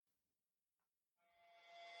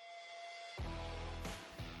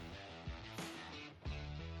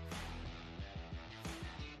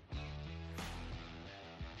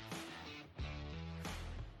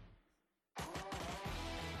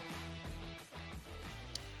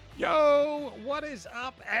Yo, what is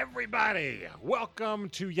up, everybody? Welcome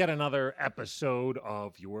to yet another episode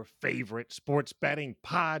of your favorite sports betting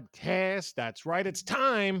podcast. That's right, it's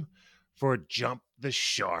time for Jump the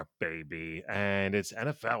Sharp, baby. And it's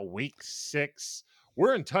NFL Week 6.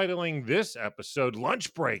 We're entitling this episode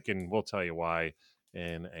Lunch Break, and we'll tell you why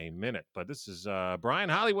in a minute. But this is Brian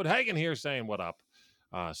Hollywood Hagan here saying what up.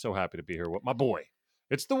 So happy to be here with my boy.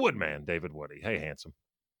 It's the Woodman, David Woody. Hey, handsome.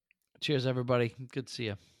 Cheers, everybody. Good to see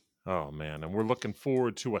you. Oh, man. And we're looking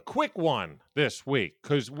forward to a quick one this week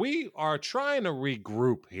because we are trying to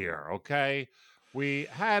regroup here, okay? We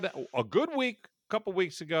had a good week a couple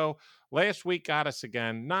weeks ago. Last week got us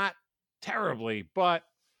again. Not terribly, but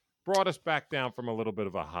brought us back down from a little bit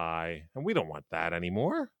of a high. And we don't want that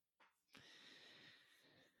anymore.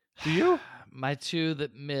 Do you? My two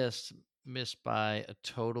that missed by a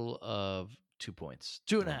total of 2 points.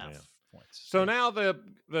 2.5 man. points. So now the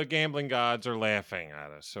gambling gods are laughing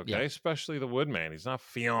at us, okay? Yeah. Especially the Woodman. He's not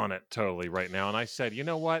feeling it totally right now. And I said, you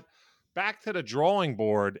know what? Back to the drawing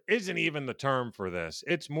board isn't even the term for this.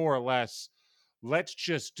 It's more or less, let's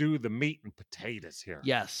just do the meat and potatoes here.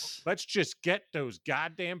 Yes. Let's just get those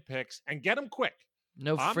goddamn picks and get them quick.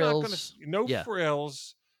 No I'm frills. not gonna,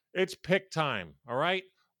 frills. It's pick time, all right?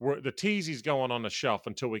 The teasy's going on the shelf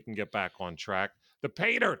until we can get back on track. The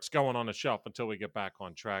pay dirt's going on the shelf until we get back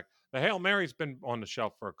on track. The Hail Mary's been on the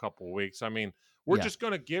shelf for a couple of weeks. I mean, we're just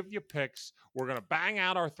going to give you picks. We're going to bang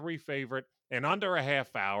out our three favorite in under a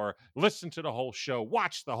half hour. Listen to the whole show.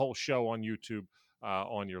 Watch the whole show on YouTube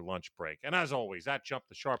on your lunch break. And as always, at Jump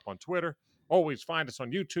the Sharp on Twitter. Always find us on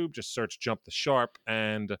YouTube. Just search Jump the Sharp.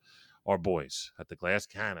 And our boys at the Glass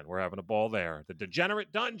Cannon. We're having a ball there. The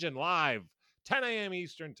Degenerate Dungeon live, 10 a.m.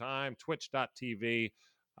 Eastern time, twitch.tv.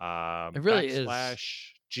 It really is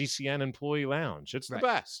GCN Employee Lounge. It's the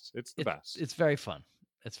best. It's the best. It's very fun.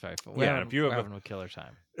 It's very fun. We're having a killer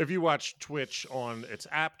time. If you watch Twitch on its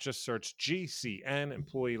app, just search GCN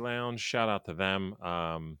Employee Lounge. Shout out to them.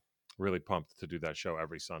 Really pumped to do that show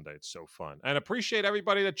every Sunday. It's so fun. And appreciate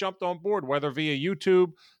everybody that jumped on board, whether via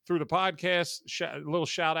YouTube, through the podcast, a little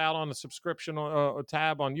shout out on the subscription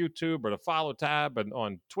tab on YouTube or the follow tab and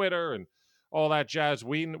on Twitter and all that jazz.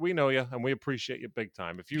 We know you, and we appreciate you big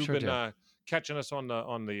time. If you've been catching us on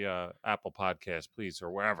the Apple Podcast, please, or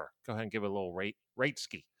wherever, go ahead and give it a little rate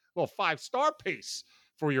ski, a little 5-star piece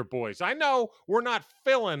for your boys. I know we're not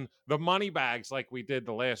filling the money bags like we did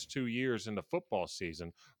the last 2 years in the football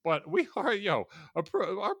season, but we are,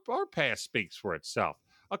 our past speaks for itself.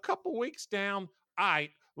 A couple weeks down, all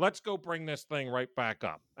right, let's go bring this thing right back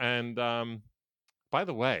up. And by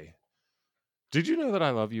the way, did you know that I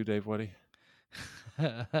love you, Dave Woody?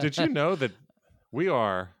 Did you know that we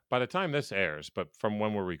are, by the time this airs, but from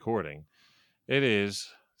when we're recording, it is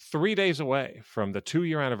 3 days away from the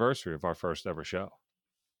 2-year anniversary of our first ever show?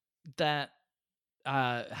 That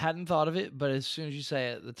hadn't thought of it, but as soon as you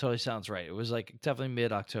say it, that totally sounds right. It was like definitely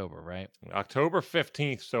mid-October, right? October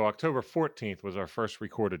 15th. So October 14th was our first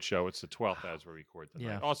recorded show. It's the 12th as we record tonight.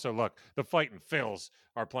 Yeah. Also, look, the Fightin' Phils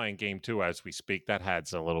are playing game 2 as we speak. That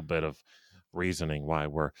adds a little bit of reasoning why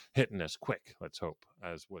we're hitting this quick. Let's hope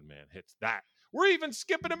as Woodman hits that. We're even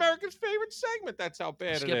skipping America's favorite segment. That's how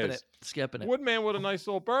bad it is. Skipping it. Woodman with a nice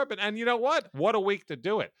little bourbon. And you know what? What a week to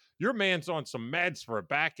do it. Your man's on some meds for a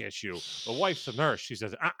back issue. The wife's a nurse. She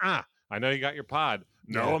says, I know you got your pod.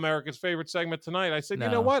 No America's favorite segment tonight. I said, You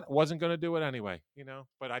know what? Wasn't going to do it anyway,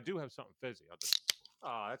 but I do have something fizzy. I'll just...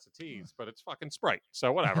 Oh, that's a tease, but it's fucking Sprite.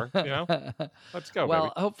 So whatever, Let's go, well,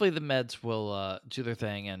 baby. Hopefully the meds will do their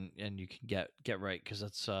thing and you can get right, because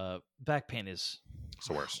that's back pain is it's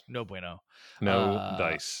the worst. No bueno. No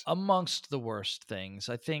dice. Amongst the worst things,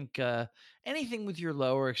 I think anything with your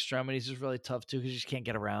lower extremities is really tough too, because you just can't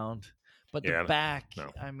get around. But the back,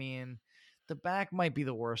 I mean, the back might be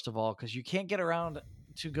the worst of all, because you can't get around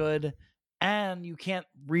too good, and you can't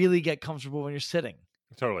really get comfortable when you're sitting.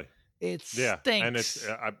 Totally. It stinks.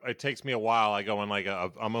 Yeah, and it takes me a while. I go in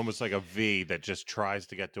I'm almost like a V that just tries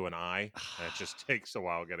to get to an I, and it just takes a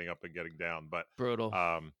while getting up and getting down. But brutal.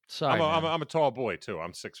 Sorry, I'm a tall boy too.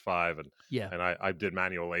 I'm 6'5", and I did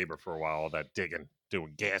manual labor for a while, all that digging,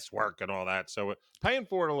 doing gas work and all that. So paying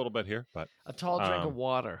for it a little bit here, but a tall drink of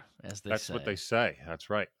water, as they say. That's what they say. That's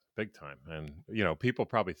right. Big time. And, people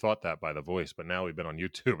probably thought that by the voice, but now we've been on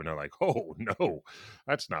YouTube and they're like, oh, no,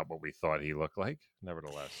 that's not what we thought he looked like.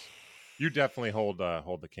 Nevertheless, you definitely hold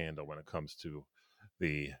the candle when it comes to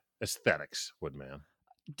the aesthetics, Woodman.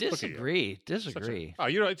 Disagree.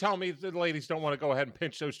 Tell me the ladies don't want to go ahead and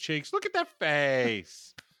pinch those cheeks. Look at that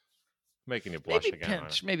face. Making you blush again.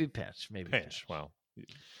 Maybe pinch. Well,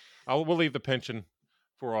 we'll leave the pinching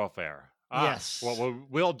for off air. Yes. What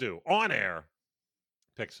we'll do on air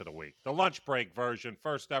picks of the week. The lunch break version,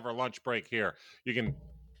 first ever lunch break here. You can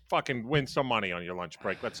fucking win some money on your lunch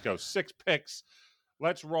break. Let's go. 6 picks.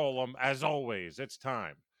 Let's roll them. As always, it's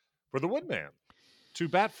time for the Woodman to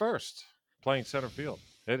bat first, playing center field.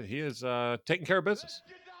 He is taking care of business.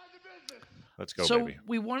 Let's go, baby. So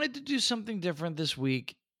we wanted to do something different this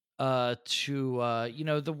week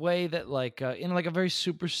the way that in like a very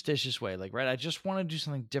superstitious way, like, right, I just want to do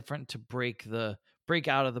something different to break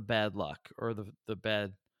out of the bad luck or the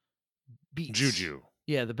bad beats. Juju.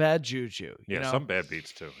 Yeah, the bad juju. Some bad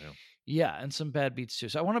beats too. Yeah, and some bad beats too.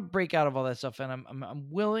 So I want to break out of all that stuff, and I'm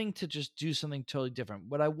willing to just do something totally different.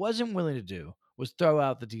 What I wasn't willing to do was throw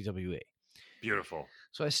out the DWE. Beautiful.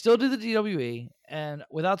 So I still do the DWE, and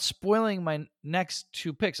without spoiling my next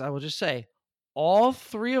 2 picks, I will just say all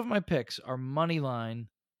 3 of my picks are money line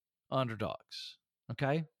underdogs.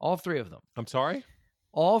 Okay? All 3 of them. I'm sorry?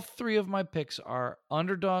 All 3 of my picks are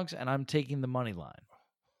underdogs, and I'm taking the money line.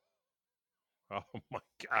 Oh, my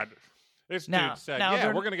God. This dude said,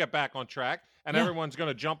 we're going to get back on track, and everyone's going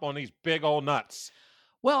to jump on these big old nuts.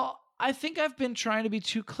 Well, I think I've been trying to be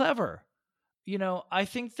too clever. I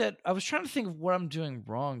think that I was trying to think of what I'm doing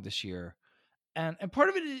wrong this year. And part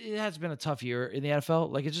of it has been a tough year in the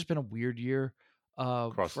NFL. Like, it's just been a weird year.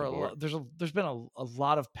 Across the board. There's been a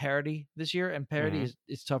lot of parity this year, and parity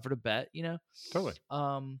is tougher to bet, Totally.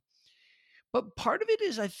 But part of it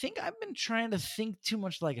is I think I've been trying to think too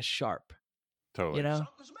much like a sharp. Totally.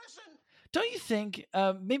 Don't you think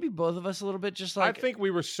maybe both of us a little bit, just like... I think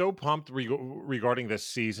we were so pumped regarding this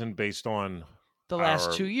season based on the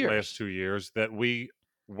last 2 years that we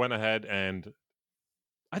went ahead and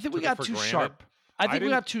I think we got too sharp. I think we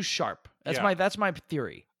got too sharp. That's my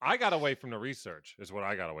theory. I got away from the research is what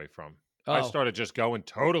I got away from. Oh. I started just going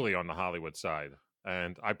totally on the Hollywood side,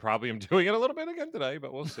 and I probably am doing it a little bit again today,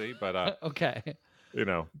 but we'll see. But okay.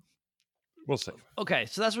 We'll see. Okay,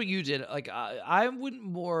 so that's what you did. Like I wouldn't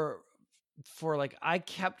more for like I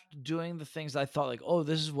kept doing the things that I thought like, oh,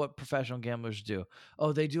 this is what professional gamblers do.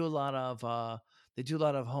 Oh, they do a lot of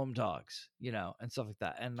home dogs, and stuff like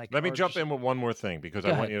that. And like, let me jump in with one more thing because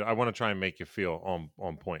I want to try and make you feel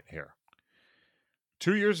on point here.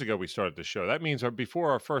 2 years ago, we started the show. That means before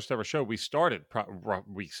our first ever show, we started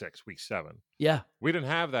week 6, week 7. Yeah, we didn't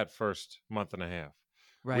have that first month and a half.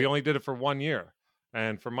 Right. We only did it for 1 year.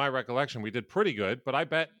 And from my recollection, we did pretty good. But I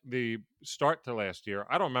bet the start to last year,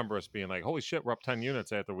 I don't remember us being like, holy shit, we're up 10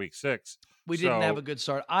 units after week 6. We didn't have a good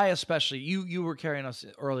start. I especially, you were carrying us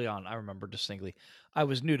early on. I remember distinctly. I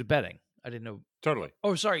was new to betting. I didn't know. Totally.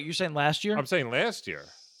 Oh, sorry. You're saying last year? I'm saying last year.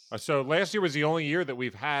 So last year was the only year that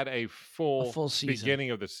we've had a full season.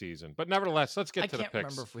 Beginning of the season. But nevertheless, let's get to the picks. I can't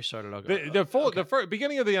remember if we started. The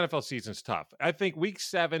beginning of the NFL season is tough. I think week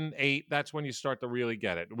 7, 8, that's when you start to really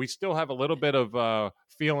get it. We still have a little bit of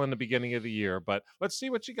feel in the beginning of the year, but let's see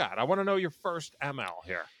what you got. I want to know your first ML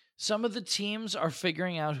here. Some of the teams are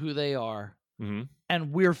figuring out who they are,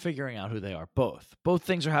 and we're figuring out who they are. Both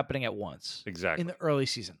things are happening at once. Exactly. In the early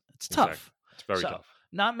season. It's tough. Exactly. It's very tough.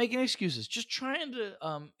 Not making excuses, just trying to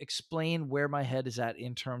explain where my head is at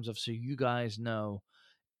in terms of so you guys know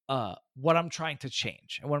what I'm trying to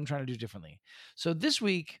change and what I'm trying to do differently. So this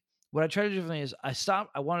week, what I tried to do differently is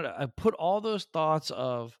I put all those thoughts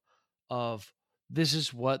of this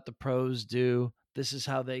is what the pros do, this is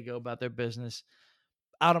how they go about their business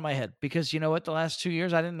out of my head, because you know what, the last 2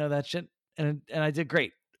 years I didn't know that shit and I did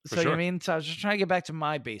great. So you know what I mean? So I was just trying to get back to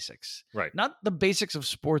my basics, right? Not the basics of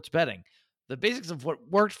sports betting. The basics of what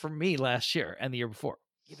worked for me last year and the year before.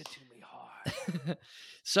 Give it to me hard.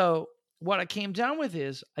 So what I came down with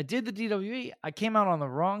is I did the DWE. I came out on the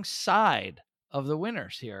wrong side of the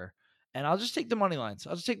winners here, and I'll just take the money lines.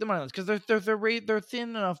 Because they're thin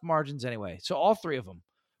enough margins anyway. So all 3 of them,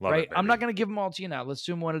 Love right? It, I'm not going to give them all to you now. Let's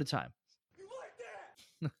do them one at a time. You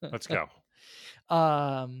like that? Let's go.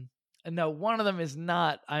 No, one of them is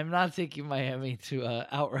not. I'm not taking Miami to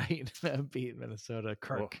outright beat Minnesota.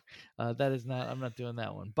 Kirk, that is not. I'm not doing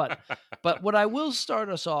that one. But what I will start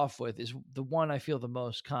us off with is the one I feel the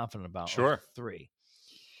most confident about. Sure. Of 3.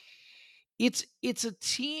 It's a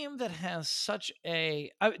team that has such a.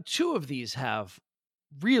 2 of these have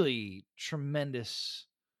really tremendous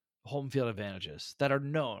home field advantages that are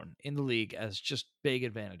known in the league as just big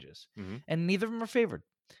advantages, and neither of them are favored.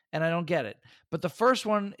 And I don't get it. But the first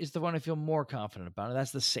one is the one I feel more confident about, and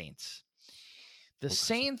that's the Saints. The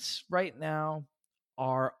Saints right now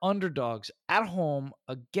are underdogs at home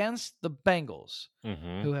against the Bengals,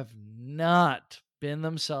 who have not been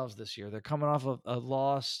themselves this year. They're coming off a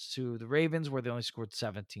loss to the Ravens where they only scored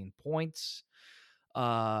 17 points.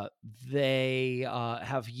 They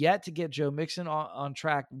have yet to get Joe Mixon on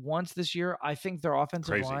track once this year. I think their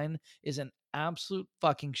offensive line is an absolute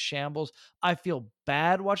fucking shambles. I feel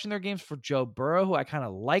bad watching their games for Joe Burrow, who I kind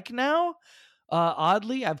of like now.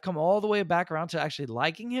 Oddly, I've come all the way back around to actually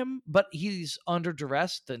liking him, but he's under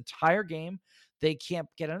duress the entire game. They can't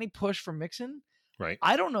get any push from Mixon. Right.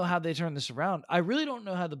 I don't know how they turn this around. I really don't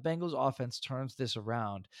know how the Bengals offense turns this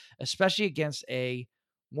around, especially against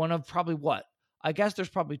one of probably what? I guess there's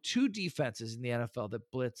probably two defenses in the NFL that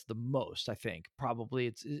blitz the most, I think.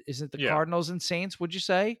 Probably isn't the Cardinals and Saints, would you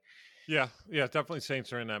say? Yeah, definitely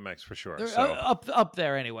Saints are in that mix for sure. They're up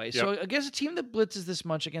there anyway. Yep. So against a team that blitzes this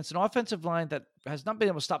much, against an offensive line that has not been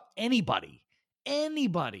able to stop anybody. I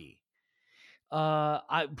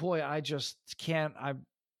just can't.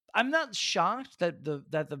 I'm not shocked that the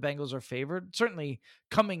Bengals are favored. Certainly,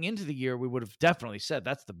 coming into the year, we would have definitely said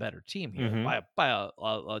that's the better team here by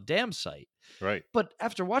a damn sight. Right. But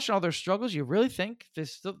after watching all their struggles, you really think you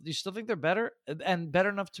still think they're better and better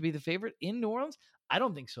enough to be the favorite in New Orleans? I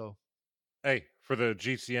don't think so. Hey, for the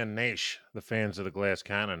GCN Nation, the fans of the Glass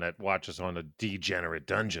Cannon that watch us on the Degenerate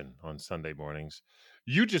Dungeon on Sunday mornings,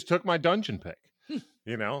 you just took my dungeon pick.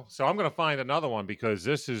 So I'm going to find another one because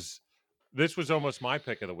this was almost my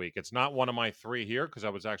pick of the week. It's not one of my three here because I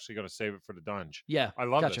was actually going to save it for the dunge. Yeah, I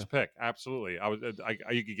love this pick. Absolutely.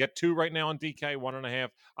 You could get 2 right now on DK, 1.5.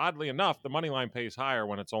 Oddly enough, the money line pays higher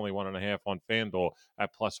when it's only 1.5 on FanDuel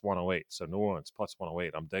at plus 108. So New Orleans plus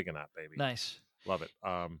 108. I'm digging that, baby. Nice. Love it.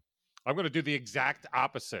 I'm going to do the exact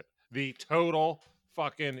opposite. The total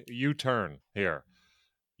fucking U-turn here.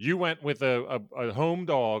 You went with a home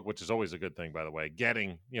dog, which is always a good thing, by the way.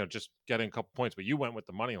 Just getting a couple points, but you went with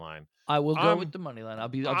the money line. I will go with the money line. I'll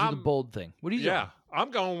do the bold thing. What are you doing? Yeah, I'm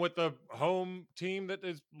going with the home team that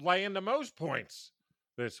is laying the most points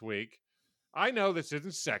this week. I know this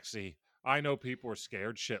isn't sexy. I know people are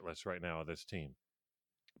scared shitless right now of this team,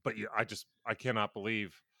 but I cannot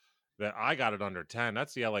believe that I got it under 10.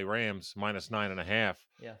 That's the LA Rams minus 9.5.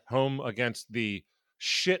 Yeah, home against the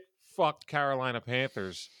shit-fucked Carolina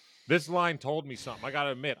Panthers. This line told me something. I got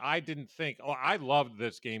to admit, I didn't think. Oh, I loved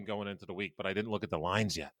this game going into the week, but I didn't look at the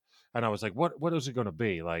lines yet. And I was like, what is it going to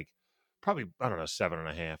be? Like, probably, I don't know,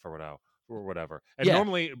 7.5 or whatever. And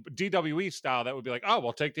normally, DWE style, that would be like, oh,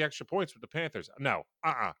 we'll take the extra points with the Panthers. No,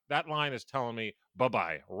 that line is telling me,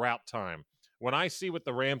 bye-bye, route time. When I see what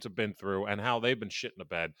the Rams have been through and how they've been shit in the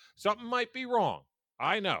bed, something might be wrong.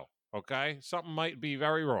 I know, okay? Something might be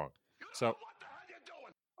very wrong. So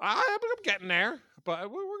I'm getting there,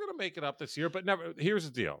 but we're going to make it up this year. But never. Here's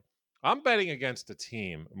the deal. I'm betting against the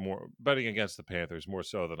team betting against the Panthers more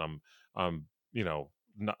so than I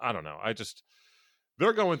don't know.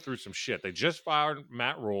 They're going through some shit. They just fired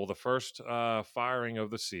Matt Rule, the first firing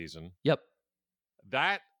of the season. Yep.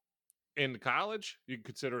 That in college, you can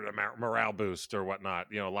consider it a morale boost or whatnot.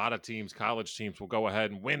 A lot of teams, college teams, will go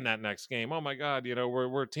ahead and win that next game. Oh my God,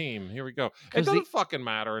 we're a team. Here we go. It doesn't fucking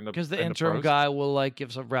matter because the interim guy will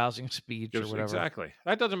give some rousing speech or whatever. Exactly.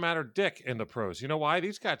 That doesn't matter dick in the pros. You know why?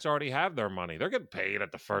 These cats already have their money. They're getting paid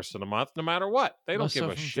at the first of the month, no matter what. They don't give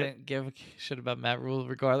a shit. Give a shit about Matt Rule,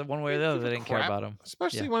 regardless one way or the other. They didn't care about him,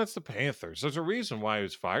 especially when it's the Panthers. There's a reason why he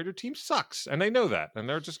was fired. Your team sucks, and they know that, and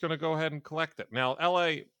they're just going to go ahead and collect it. Now,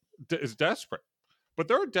 LA is desperate. But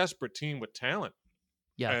they're a desperate team with talent,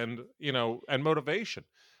 and motivation.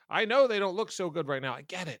 I know they don't look so good right now. I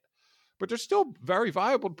get it, but they're still very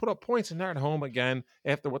viable to put up points. And they're at home again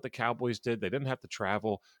after what the Cowboys did. They didn't have to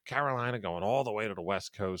travel. Carolina going all the way to the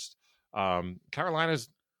West Coast. Carolina's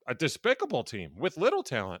a despicable team with little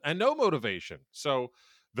talent and no motivation. So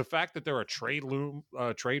the fact that there are trade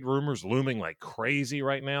rumors looming like crazy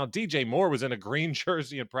right now. DJ Moore was in a green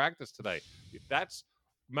jersey in practice today. That's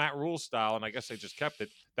Matt Rule style, and I guess they just kept it.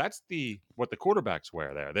 That's what the quarterbacks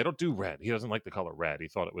wear there. They don't do red. He doesn't like the color red. He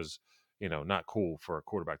thought it was, not cool for a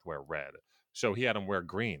quarterback to wear red. So he had him wear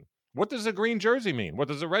green. What does a green jersey mean? What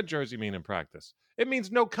does a red jersey mean in practice? It means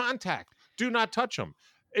no contact. Do not touch him.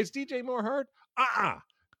 Is DJ Moore hurt?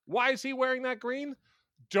 Why is he wearing that green?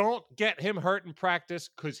 Don't get him hurt in practice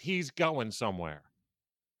because he's going somewhere.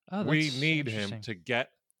 Oh, we need him to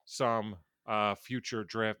get some future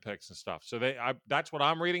draft picks and stuff. So that's what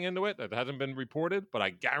I'm reading into it. That hasn't been reported, but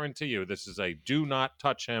I guarantee you this is a do not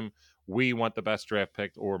touch him. We want the best draft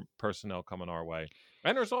pick or personnel coming our way.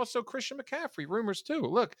 And there's also Christian McCaffrey rumors too.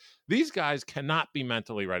 Look, these guys cannot be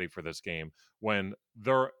mentally ready for this game when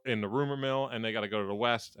they're in the rumor mill and they got to go to the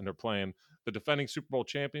West and they're playing the defending Super Bowl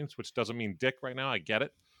champions, which doesn't mean dick right now. I get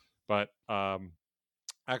it. But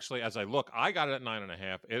actually, as I look, I got it at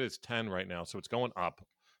 9.5. It is 10 right now, so it's going up.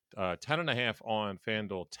 10.5 on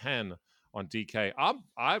FanDuel, 10 on DK.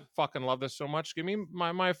 I fucking love this so much. Give me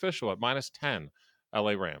my official at -10,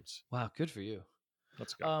 LA Rams. Wow, good for you.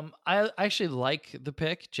 Let's go. I actually like the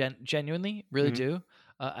pick, genuinely, really do.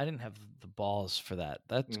 I didn't have the balls for that.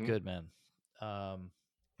 That's good, man.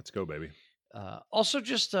 Let's go, baby. Also,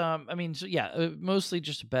 just mostly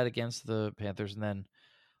just a bet against the Panthers, and then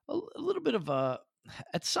a little bit of a.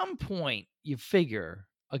 At some point, you figure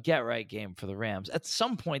a get right game for the Rams at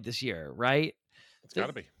some point this year, right? It's got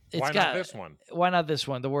to be. Why not this one? Why not this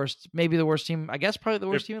one? The worst, maybe the worst team. I guess probably the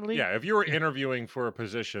worst team in the league. Yeah, if you were interviewing for a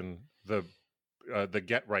position, the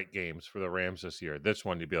get right games for the Rams this year, this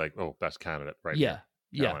one you'd be like, oh, best candidate, right? Yeah,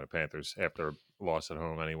 Carolina Panthers after a loss at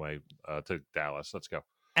home anyway to Dallas. Let's go.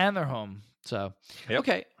 And they're home. So,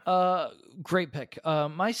 okay. Great pick.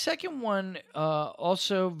 My second one,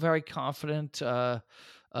 also very confident.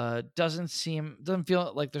 Doesn't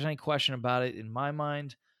feel like there's any question about it in my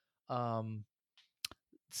mind.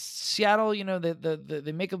 Seattle,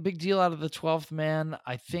 they make a big deal out of the 12th man.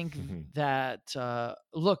 I think that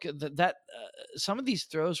some of these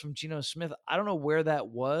throws from Geno Smith, I don't know where that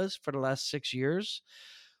was for the last 6 years.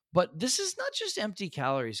 But this is not just empty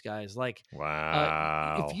calories, guys. Like,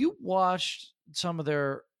 wow. If you watched some of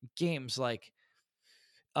their games, like,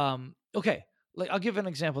 okay, like I'll give an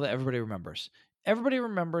example that everybody remembers. Everybody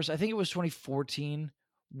remembers, I think it was 2014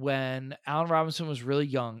 when Allen Robinson was really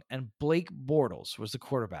young and Blake Bortles was the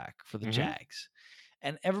quarterback for the Jags.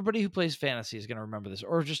 And everybody who plays fantasy is going to remember this,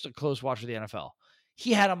 or just a close watch of the NFL.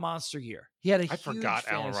 He had a monster year. I forgot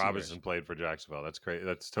Allen Robinson played for Jacksonville. That's crazy.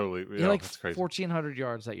 That's totally that's crazy. 1,400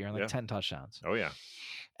 yards that year and 10 touchdowns. Oh yeah.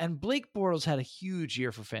 And Blake Bortles had a huge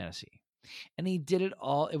year for fantasy, and he did it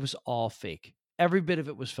all. It was all fake. Every bit of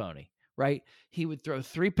it was phony. Right? He would throw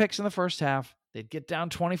 3 picks in the first half. They'd get down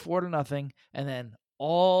 24-0, and then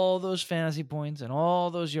all those fantasy points and all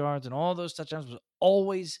those yards and all those touchdowns was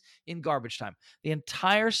always in garbage time. The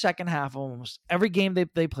entire second half, almost every game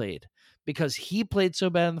they played, because he played so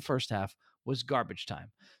bad in the first half, was garbage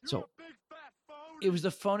time. So it was the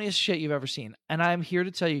phoniest shit you've ever seen. And I'm here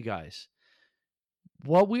to tell you guys,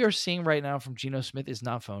 what we are seeing right now from Geno Smith is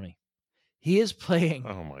not phony. He is playing.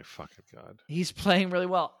 Oh my fucking God. He's playing really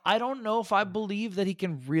well. I don't know if I believe that he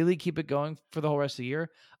can really keep it going for the whole rest of the year.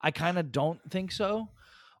 I kind of don't think so.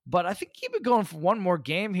 But I think keep it going for one more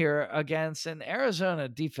game here against an Arizona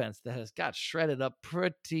defense that has got shredded up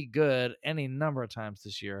pretty good any number of times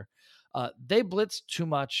this year. They blitz too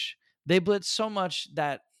much. They blitz so much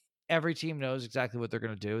that every team knows exactly what they're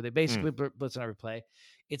going to do. They basically blitz on every play.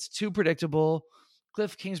 It's too predictable.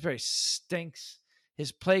 Cliff Kingsbury stinks.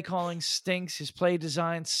 His play calling stinks. His play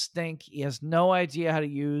design stink. He has no idea how to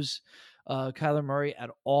use Kyler Murray at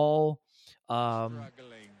all.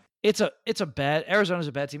 It's a bad. Arizona's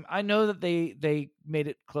a bad team. I know that they made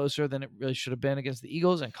it closer than it really should have been against the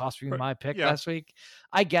Eagles and cost me my pick last week.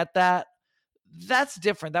 I get that. That's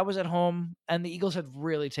different. That was at home, and the Eagles had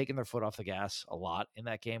really taken their foot off the gas a lot in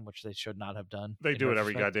that game, which they should not have done. They do it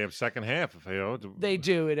every goddamn second half. They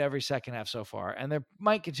do it every second half so far, and they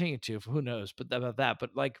might continue to. Who knows? But about that.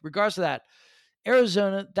 But like, regardless of that,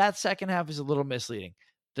 Arizona, that second half is a little misleading.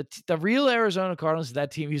 The real Arizona Cardinals is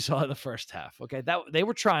that team you saw in the first half. Okay, that they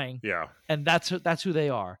were trying. Yeah, and that's who they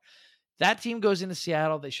are. That team goes into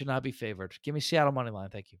Seattle. They should not be favored. Give me Seattle money line.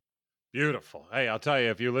 Thank you. Beautiful. Hey, I'll tell you,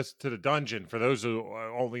 if you listen to The Dungeon, for those who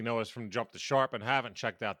only know us from Jump the Sharp and haven't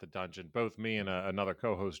checked out The Dungeon, both me and another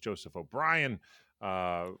co-host, Joseph O'Brien,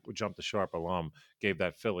 Jump the Sharp alum, gave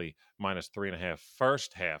that Philly -3.5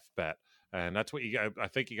 first half bet. And that's what I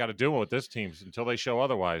think you got to do with this team until they show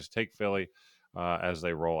otherwise. Take Philly as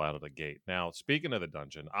they roll out of the gate. Now, speaking of The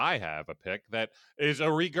Dungeon, I have a pick that is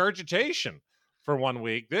a regurgitation for 1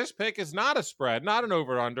 week. This pick is not a spread, not an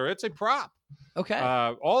over-under. It's a prop. Okay.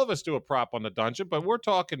 All of us do a prop on The Dungeon, but we're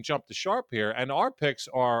talking Jump the Sharp here, and our picks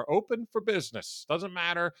are open for business. Doesn't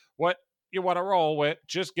matter what you want to roll with.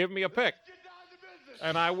 Just give me a pick,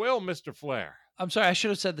 and I will, Mr. Flair. I'm sorry. I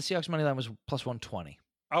should have said the Seahawks money line was +120.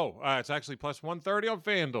 Oh, it's actually +130 on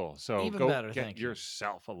FanDuel. So even go better, get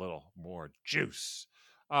yourself a little more juice.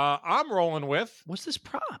 I'm rolling with... What's this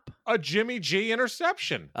prop? A Jimmy G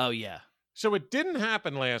interception. Oh, yeah. So it didn't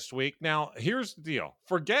happen last week. Now, here's the deal.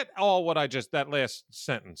 Forget all what that last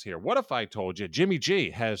sentence here. What if I told you Jimmy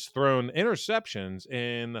G has thrown interceptions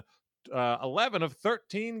in 11 of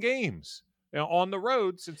 13 games on the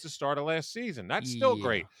road since the start of last season? That's still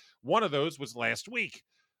great. One of those was last week.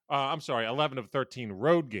 11 of 13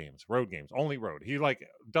 road games, only road. He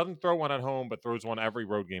doesn't throw one at home, but throws one every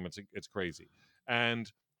road game. It's crazy. And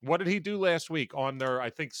what did he do last week on their, I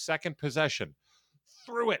think, second possession?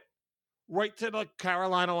 Threw it right to the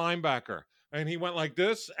Carolina linebacker and he went like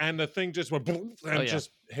this, and the thing just went boom, and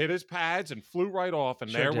just hit his pads and flew right off,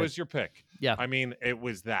 and there was your pick. Yeah. I mean, it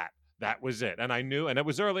was that. That was it. And I knew, and it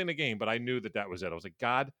was early in the game, but I knew that was it. I was like,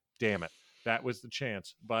 God damn it. That was the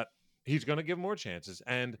chance. But he's going to give more chances.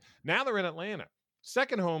 And now they're in Atlanta.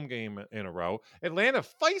 Second home game in a row. Atlanta,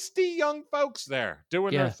 feisty young folks there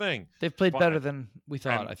doing their thing. They've played better than we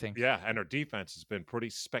thought, I think. Yeah, and their defense has been pretty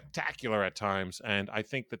spectacular at times. And I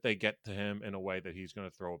think that they get to him in a way that he's going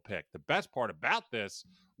to throw a pick. The best part about this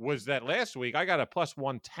was that last week I got a plus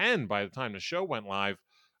 110 by the time the show went live.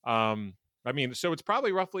 I mean, so it's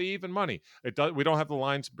probably roughly even money. It does. We don't have the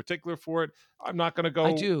lines in particular for it. I'm not going to go.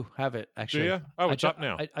 I do have it, actually. Do you? Oh, it's up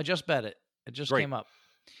now. I just bet it. It just came up.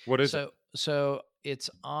 What is it? So it's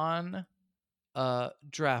on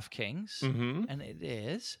DraftKings, and it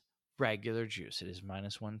is regular juice. It is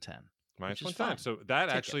minus 110. Minus 110. So that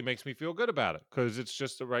actually makes me feel good about it because it's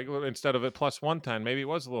just a regular instead of a plus 110. Maybe it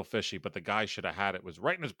was a little fishy, but the guy should have had it. It was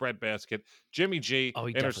right in his breadbasket. Jimmy G,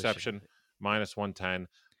 interception, minus 110.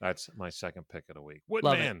 That's my second pick of the week.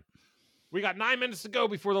 Woodman, we got 9 minutes to go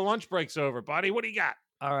before the lunch break's over, buddy. What do you got?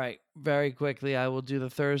 All right, very quickly, I will do the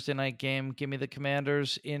Thursday night game. Give me the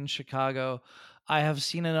Commanders in Chicago. I have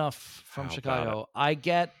seen enough from Chicago. I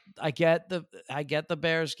get the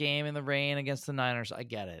Bears game in the rain against the Niners. I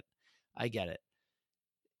get it.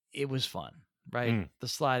 It was fun, right? The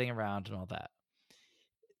sliding around and all that.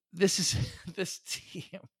 This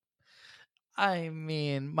team. I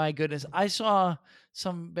mean, my goodness. I saw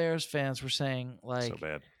some Bears fans were saying like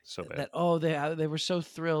so bad. That they were so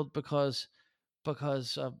thrilled because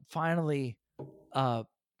finally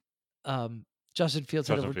Justin Fields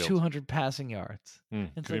had over 200 passing yards.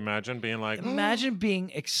 Can you imagine being like imagine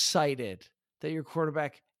being excited that your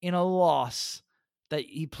quarterback in a loss that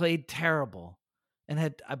he played terrible and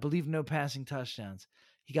had, I believe, no passing touchdowns.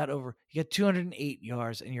 He got 208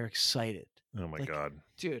 yards and you're excited. Oh my God.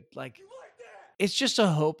 Dude, it's just a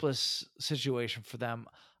hopeless situation for them.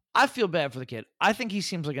 I feel bad for the kid. I think he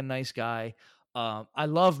seems like a nice guy. I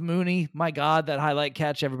love Mooney. My God, that highlight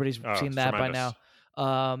catch. Everybody's seen that tremendous.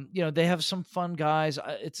 by now. They have some fun guys.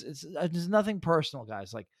 It's nothing personal,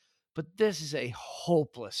 guys. But this is a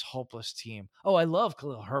hopeless team. Oh, I love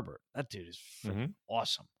Khalil Herbert. That dude is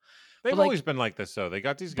awesome. They've always been like this, though. They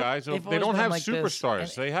got these guys. They don't have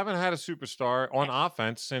superstars. They haven't had a superstar on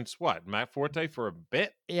offense since what? Matt Forte for a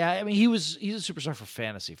bit? Yeah, I mean, he's a superstar for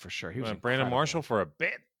fantasy for sure. He was Brandon Marshall for a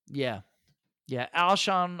bit. Yeah.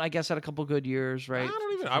 Alshon, I guess, had a couple good years, right?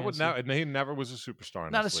 He never was a superstar.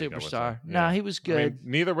 Not a superstar. No, he was good. I mean,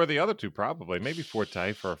 neither were the other two, probably. Maybe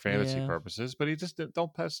Forte for fantasy purposes, but he just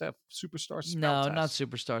don't pass that superstar smell test. Not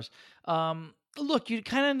superstars. Look, you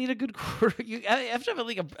kind of need a good quarter. You have to have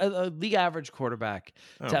a league average quarterback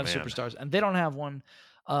to have superstars, and they don't have one.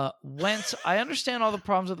 Wentz, I understand all the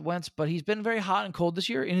problems with Wentz, but he's been very hot and cold this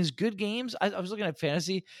year. In his good games, I was looking at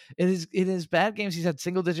fantasy. In his bad games, he's had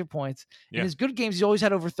single-digit points. Yeah. In his good games, he's always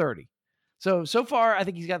had over 30. So far, I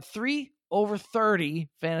think he's got 3 over 30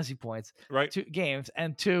 fantasy points, 2 games,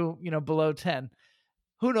 and 2, below 10.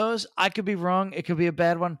 Who knows? I could be wrong. It could be a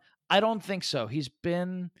bad one. I don't think so. He's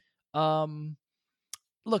been,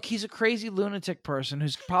 look, he's a crazy lunatic person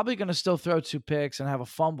who's probably going to still throw 2 picks and have a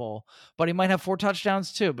fumble, but he might have 4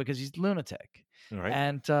 touchdowns too because he's lunatic. Right.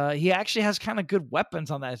 And he actually has kind of good weapons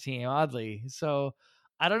on that team, oddly. So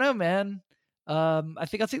I don't know, man. I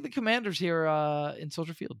think I'll take the Commanders here in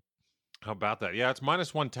Soldier Field. How about that? Yeah, it's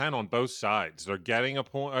minus 110 on both sides. They're getting a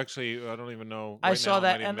point. Actually, I don't even know. I saw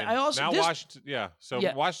that, and I also Washington. Yeah, so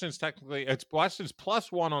Washington's technically Washington's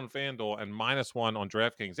plus 1 on FanDuel and minus 1 on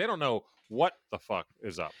DraftKings. They don't know what the fuck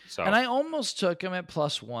is up. So, and I almost took him at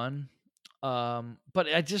plus 1,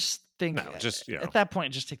 but I just think at that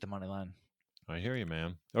point, just take the money line. I hear you,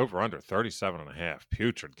 man. Over under 37.5.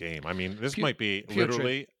 Putrid game. I mean, this might be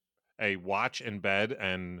literally a watch in bed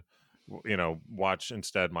and. Watch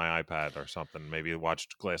instead my iPad or something. Maybe watch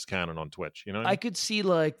Glass Cannon on Twitch. You know, I could see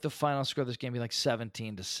the final score of this game be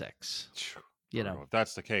 17-6. If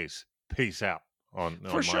that's the case, peace out on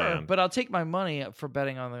for sure. My end. But I'll take my money for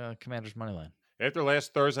betting on the Commanders money line. After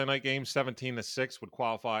last Thursday night game, 17-6 would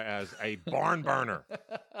qualify as a barn burner.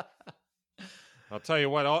 I'll tell you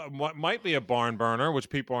what might be a barn burner, which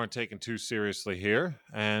people aren't taking too seriously here.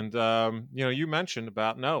 And you mentioned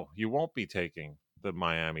about you won't be taking the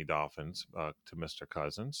Miami Dolphins to Mr.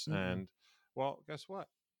 Cousins. Mm-hmm. And, well, guess what?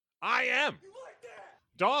 I am.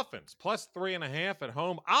 Dolphins plus 3.5 at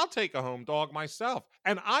home. I'll take a home dog myself.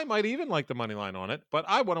 And I might even like the money line on it, but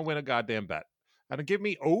I want to win a goddamn bet. And give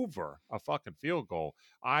me over a fucking field goal.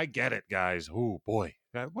 I get it, guys. Oh, boy.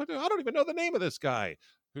 I don't even know the name of this guy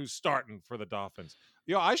who's starting for the Dolphins.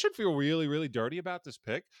 I should feel really, really dirty about this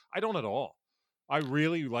pick. I don't at all. I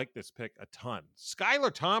really like this pick a ton.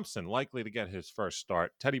 Skylar Thompson likely to get his first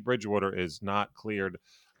start. Teddy Bridgewater is not cleared,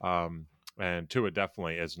 and Tua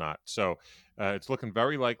definitely is not. So it's looking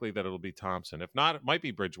very likely that it'll be Thompson. If not, it might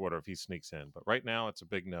be Bridgewater if he sneaks in. But right now, it's a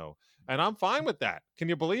big no. And I'm fine with that. Can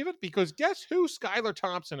you believe it? Because guess who? Skylar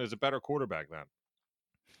Thompson is a better quarterback than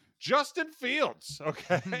Justin Fields.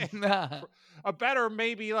 Okay. A better,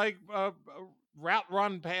 maybe like route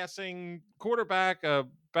run passing quarterback, a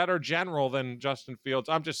better general than Justin Fields.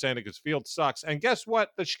 I'm just saying it because Fields sucks. And guess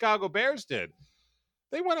what the Chicago Bears did?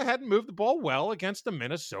 They went ahead and moved the ball well against the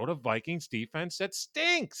Minnesota Vikings defense that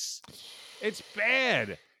stinks. It's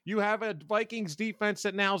bad. You have a Vikings defense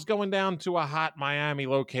that now is going down to a hot Miami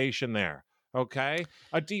location there, okay?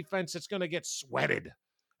 A defense that's going to get sweated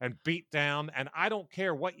and beat down, and I don't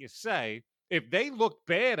care what you say. If they look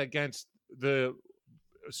bad against the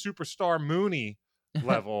superstar Mooney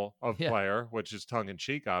level of player, which is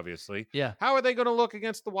tongue-in-cheek, obviously. Yeah. How are they going to look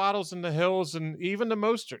against the Waddles and the Hills and even the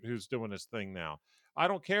Mostert, who's doing his thing now? I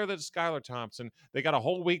don't care that it's Skylar Thompson. They got a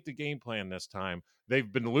whole week to game plan this time.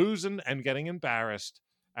 They've been losing and getting embarrassed,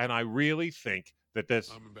 and I really think that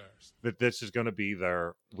this is going to be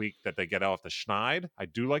their week that they get off the schneid. I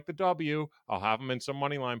do like the W. I'll have them in some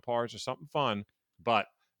money line pars or something fun, but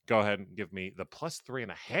go ahead and give me the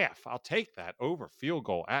 +3.5. I'll take that over field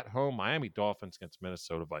goal at home. Miami Dolphins against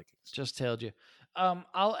Minnesota Vikings. Just tailed you.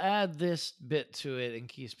 I'll add this bit to it in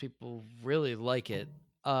case people really like it.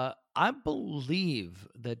 I believe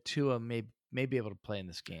that Tua may be able to play in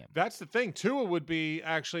this game. That's the thing. Tua would be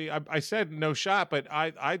actually. I said no shot, but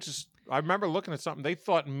I remember looking at something. They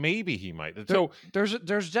thought maybe he might. So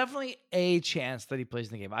there's definitely a chance that he plays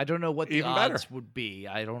in the game. I don't know what the odds would be.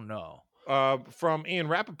 I don't know. From Ian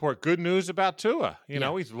Rappaport, good news about Tua. You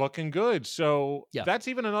know, he's looking good. So that's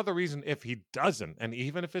even another reason if he doesn't, and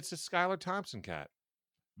even if it's a Skylar Thompson cat,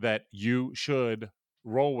 that you should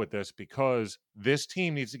roll with this because this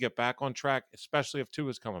team needs to get back on track, especially if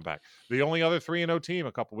Tua's coming back. The only other 3-0 team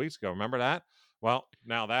a couple weeks ago, remember that? Well,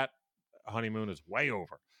 now that honeymoon is way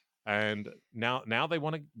over. And now they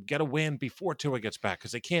want to get a win before Tua gets back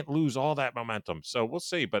because they can't lose all that momentum. So we'll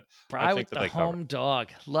see. But I think that they cover. Home dog,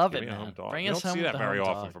 love it, man. Home dog. Bring you us don't home see that very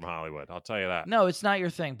often dog. from Hollywood. I'll tell you that. No, it's not your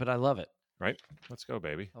thing, but I love it. Right? Let's go,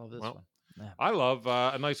 baby. I love this one. Yeah. I love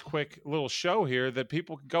a nice, quick little show here that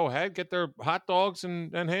people can go ahead, get their hot dogs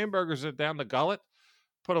and hamburgers down the gullet,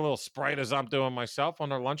 put a little Sprite as I'm doing myself on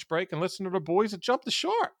their lunch break, and listen to the boys that jump the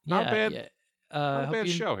shark. Not bad. Yeah. Not a bad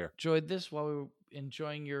show here. Enjoyed this while we were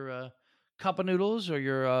enjoying your cup of noodles or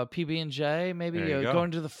your PB&J, maybe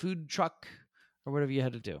going to the food truck or whatever you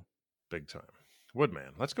had to do. Big time.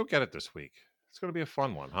 Woodman, let's go get it this week. It's going to be a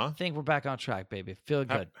fun one, huh? I think we're back on track, baby. Feel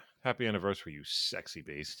good. Happy anniversary, you sexy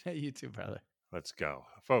beast. You too, brother. Let's go.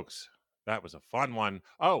 Folks, that was a fun one.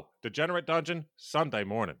 Oh, Degenerate Dungeon, Sunday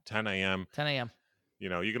morning, 10 a.m. 10 a.m. You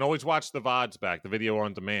know, you can always watch the VODs back, the video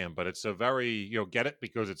on demand, but it's a very, get it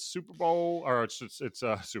because it's Super Bowl, or it's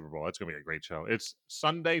Super Bowl. It's going to be a great show. It's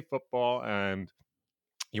Sunday football, and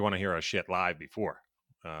you want to hear our shit live before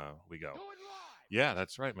we go. Yeah,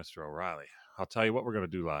 that's right, Mr. O'Reilly. I'll tell you what we're going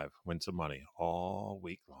to do live. Win some money all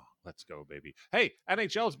week long. Let's go, baby. Hey,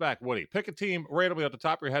 NHL's back, Woody. Pick a team randomly at the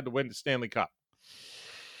top of your head to win the Stanley Cup.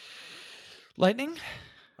 Lightning?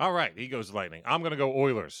 All right, he goes Lightning. I'm going to go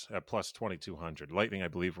Oilers at +2,200. Lightning, I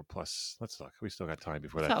believe, we're plus. Let's look. We still got time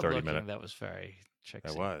before that 30-minute. That was very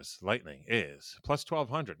tricksy. That was. Lightning is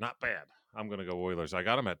 +1,200. Not bad. I'm going to go Oilers. I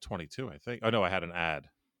got them at 22, I think. Oh, no, I had an ad.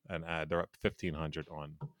 They're up 1,500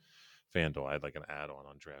 on FanDuel. I had like an add-on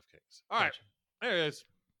on DraftKings. All right, there it is.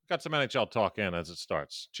 Got some NHL talk in as it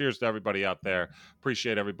starts. Cheers to everybody out there.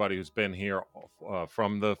 Appreciate everybody who's been here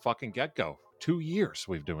from the fucking get-go. 2 years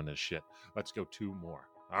we've doing this shit. Let's go 2 more.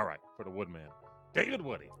 All right, for the Woodman, David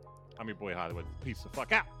Woody. I'm your boy Hollywood. Peace the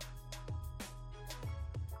fuck out.